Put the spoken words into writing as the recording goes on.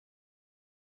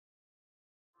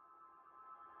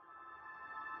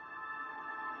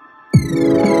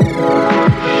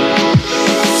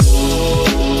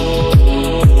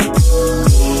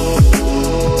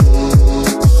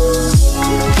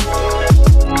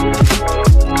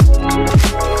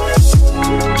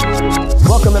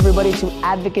everybody to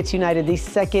Advocates United, the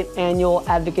second annual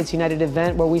Advocates United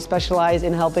event where we specialize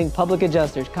in helping public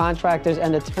adjusters, contractors,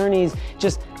 and attorneys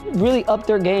just really up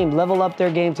their game, level up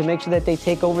their game to make sure that they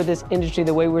take over this industry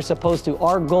the way we're supposed to.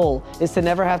 Our goal is to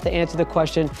never have to answer the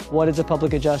question, what is a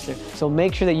public adjuster? So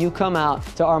make sure that you come out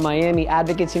to our Miami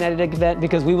Advocates United event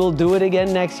because we will do it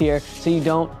again next year, so you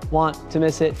don't want to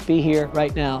miss it. Be here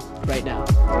right now, right now.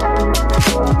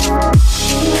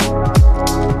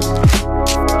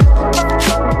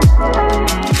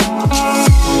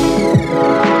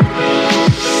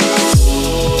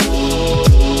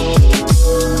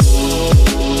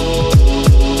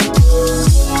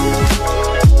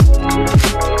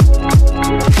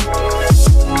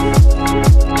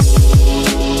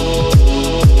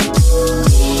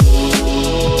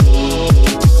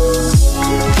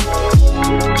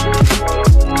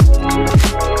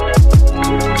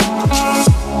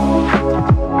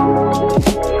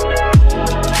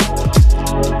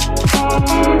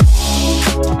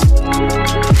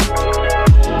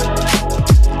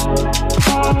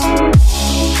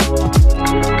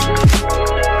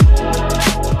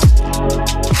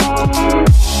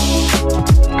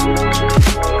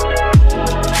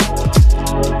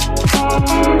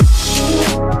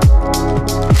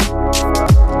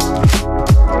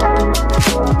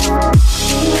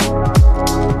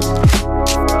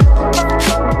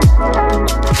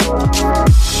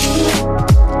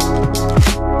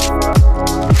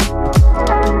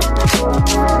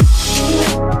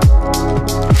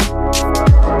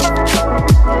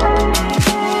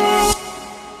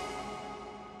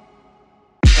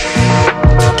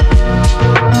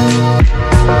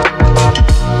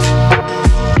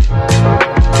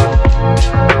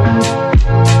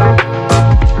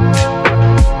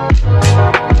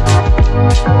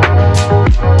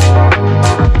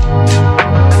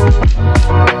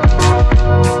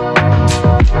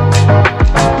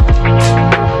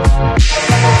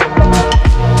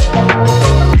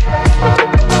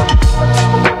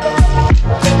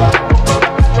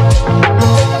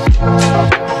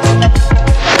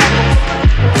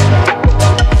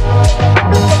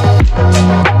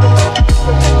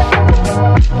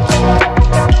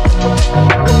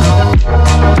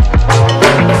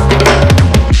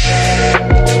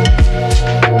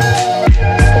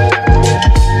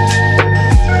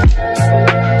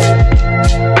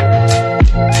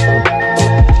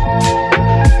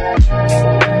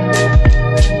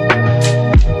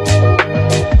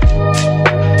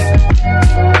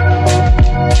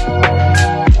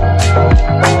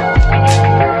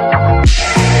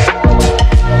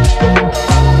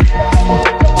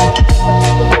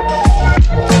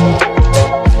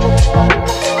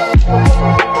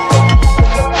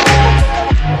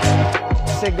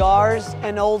 Cigars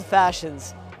and old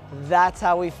fashions. That's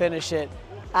how we finish it.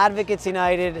 Advocates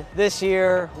United this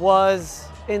year was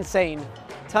insane.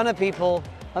 Ton of people,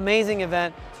 amazing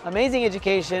event, amazing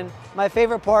education. My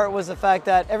favorite part was the fact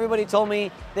that everybody told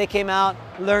me they came out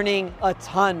learning a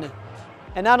ton.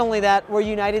 And not only that, we're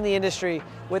uniting the industry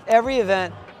with every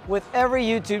event, with every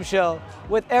YouTube show,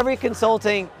 with every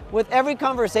consulting, with every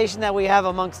conversation that we have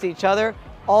amongst each other.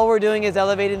 All we're doing is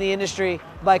elevating the industry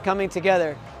by coming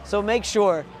together. So make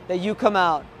sure that you come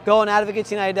out. Go on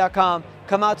advocatesunited.com.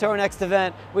 Come out to our next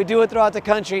event. We do it throughout the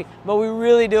country, but we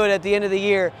really do it at the end of the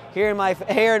year here in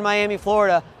Miami,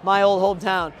 Florida, my old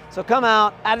hometown. So come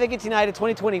out. Advocates United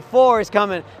 2024 is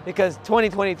coming because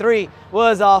 2023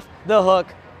 was off the hook.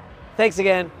 Thanks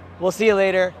again. We'll see you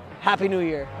later. Happy New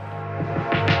Year.